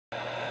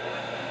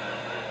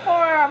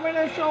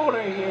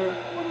Minnesota here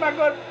with my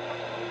good,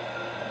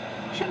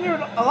 sitting here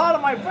with a lot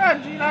of my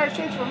friends, the United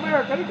States of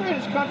America, the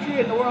greatest country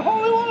in the world.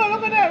 Holy moly,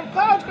 look at that,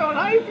 clouds coming.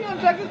 How you feeling,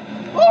 Texas?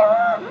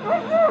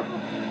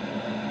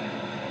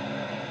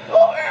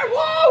 Oh, yeah,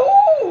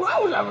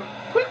 whoa, that was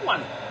a quick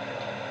one.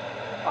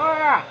 Oh,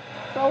 yeah.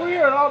 So we're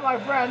here with all my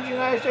friends, the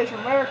United States of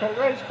America, the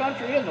greatest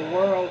country in the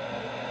world.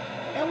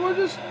 And we're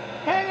just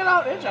hanging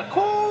out. It's a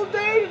cold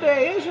day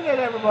today, isn't it,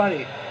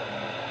 everybody?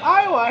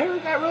 Iowa, I hear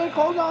it got really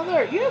cold down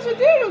there. Yes, it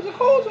did. It was the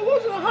coldest it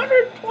was in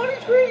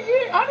 123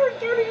 years,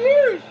 130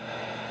 years.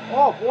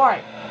 Oh,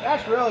 boy.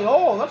 That's really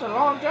old. That's a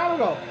long time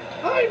ago.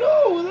 I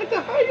know. Like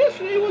the high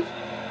yesterday was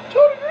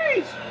 2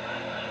 degrees.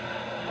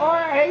 All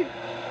right. Hey,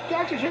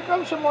 Texas, here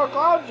comes some more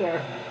clouds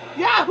there.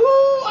 Yahoo!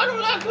 I don't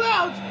like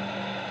clouds.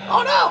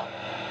 Oh, no.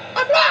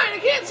 I'm blind. I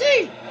can't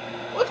see.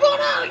 What's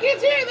going on? I can't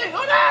see anything.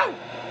 Oh, no.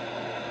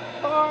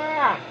 Oh,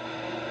 yeah.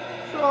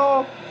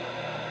 So,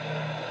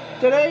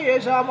 today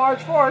is March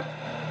 4th,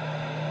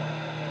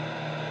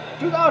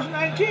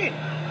 2019.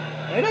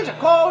 It is a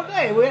cold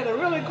day. We had a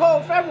really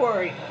cold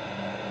February.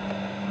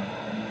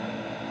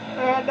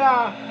 And,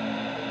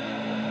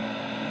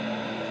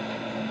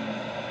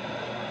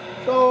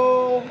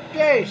 so,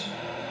 Jace,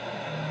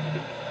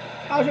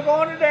 how's it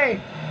going today?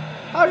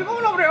 How's it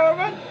going over there,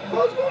 Orvin?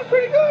 Oh, it's going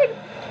pretty good.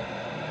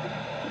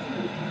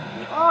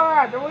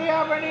 Alright, do we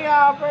have any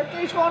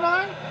birthdays going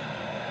on?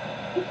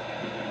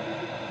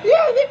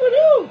 Yeah, I think we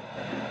do.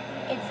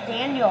 It's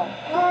Daniel.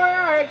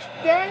 Alright, it's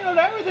Daniel,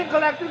 the Everything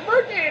Collector's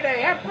birthday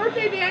today. Happy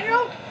birthday,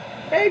 Daniel.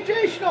 Hey,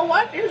 Jace, you know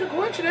what? Here's a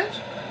coincidence.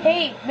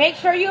 Hey, make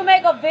sure you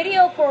make a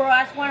video for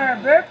us when our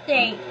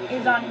birthday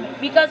is on,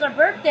 because our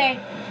birthday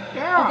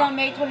is on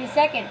May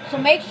 22nd. So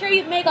make sure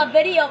you make a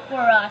video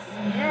for us.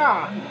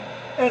 Yeah.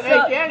 And, So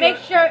hey, Daniel,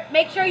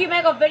 make sure you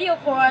make a video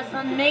for us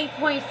on May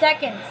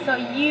 22nd so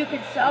you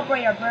can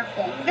celebrate our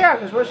birthday. yeah,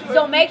 because we're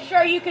So make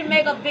sure you can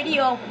make a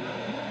video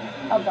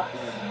of us.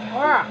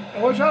 Alright,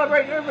 and we're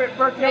celebrating your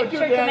birthday Make with you,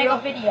 sure to make Daniel.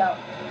 a video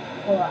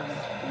for us.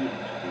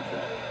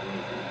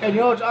 And you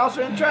know what's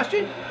also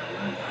interesting?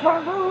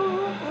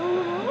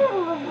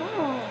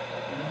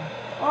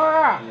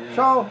 Alright,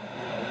 so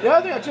the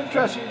other thing that's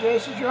interesting,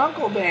 Jace, is your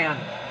Uncle Dan.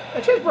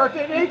 It's his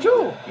birthday today,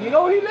 too. You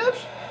know where he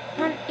lives?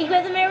 And he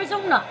lives in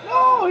Arizona.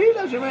 No, he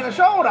lives in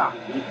Minnesota.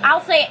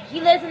 I'll say it. He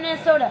lives in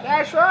Minnesota.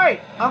 That's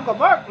right. Uncle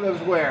Burke lives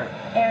where?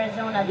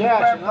 Arizona.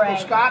 Yes, and Uncle Burbank.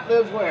 Scott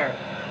lives where?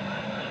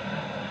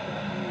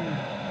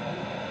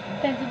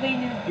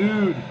 Pennsylvania.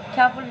 Dude.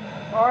 California.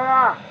 Oh,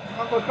 yeah.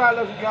 Uncle Scott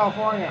lives in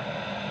California.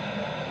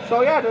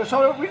 So, yeah,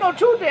 so we know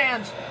 2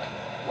 Dans.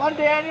 1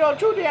 Daniel,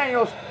 2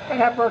 Daniels that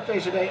have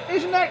birthdays today.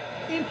 Isn't that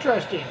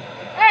interesting?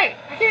 Hey,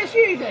 I can't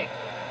see anything.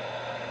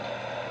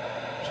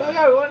 So,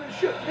 yeah, we want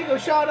to think of a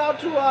shout out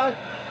to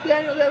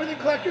Daniel, the Everything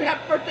Collector.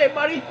 Happy birthday,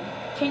 buddy.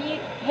 Can you?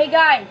 Hey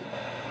guys.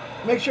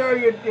 Make sure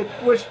you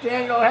wish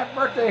Daniel a happy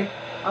birthday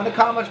on the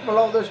comments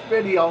below this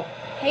video.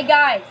 Hey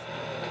guys.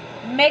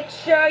 Make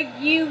sure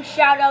you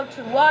shout out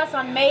to us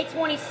on May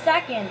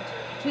 22nd,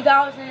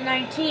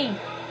 2019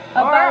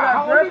 about our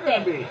How old are you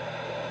birthday. going to be?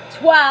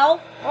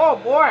 12. Oh,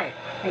 boy.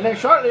 And then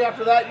shortly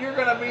after that, you're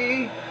going to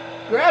be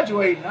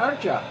graduating,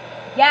 aren't you?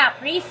 Yeah,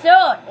 pretty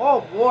soon.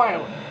 Oh,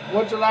 boy.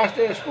 What's the last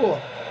day of school?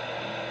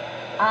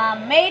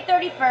 May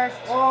 31st.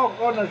 Oh,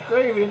 goodness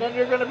gravy. And then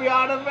you're going to be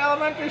out of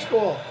elementary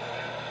school.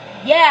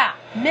 Yeah,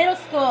 middle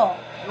school.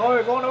 Oh,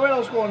 you're going to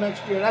middle school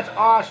next year. That's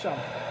awesome.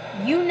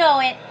 You know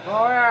it.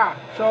 Oh, yeah.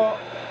 So,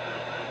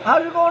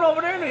 how's it going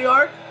over there in New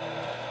York?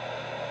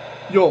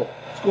 Yo,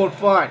 it's going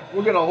fine.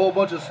 We're getting a whole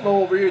bunch of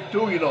snow over here,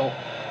 too, you know.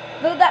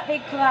 Look at that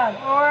big cloud.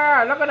 Oh,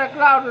 yeah. Look at that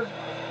cloud just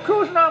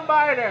cruising on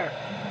by there.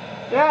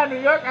 Yeah, New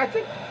York, I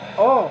think...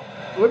 Oh,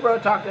 we better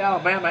talk to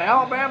Alabama.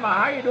 Alabama,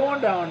 how you doing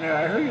down there?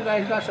 I heard you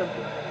guys got some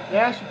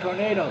nasty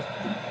tornadoes.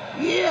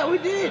 Yeah, we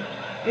did.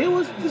 It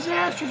was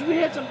disastrous. We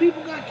had some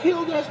people got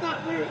killed.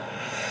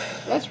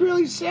 That's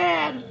really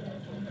sad.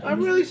 I'm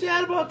really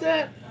sad about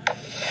that.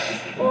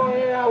 Oh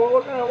yeah,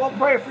 well we'll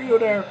pray for you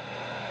there,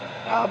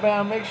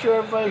 Alabama. Make sure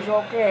everybody's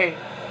okay.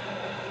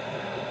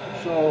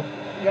 So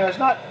yeah, it's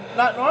not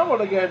normal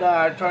to get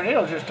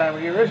tornadoes this time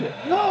of year, is it?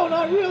 No,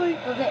 not really.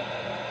 Okay.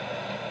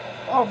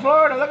 Oh,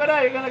 Florida, look at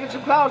that. You're gonna get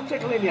some clouds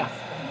tickling you.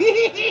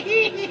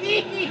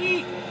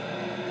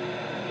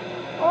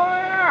 Oh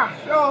yeah.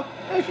 So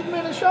this is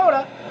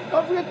Minnesota.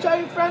 Don't forget to tell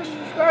your friends to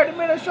subscribe to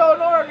Minnesota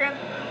and Oregon.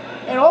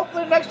 And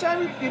hopefully next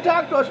time you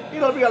talk to us,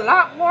 it'll be a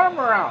lot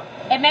warmer out.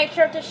 And make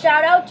sure to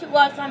shout out to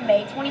us on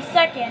May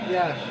 22nd.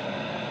 Yes.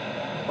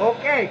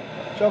 Okay.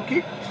 So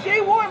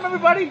stay warm,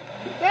 everybody.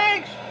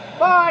 Thanks.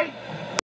 Bye.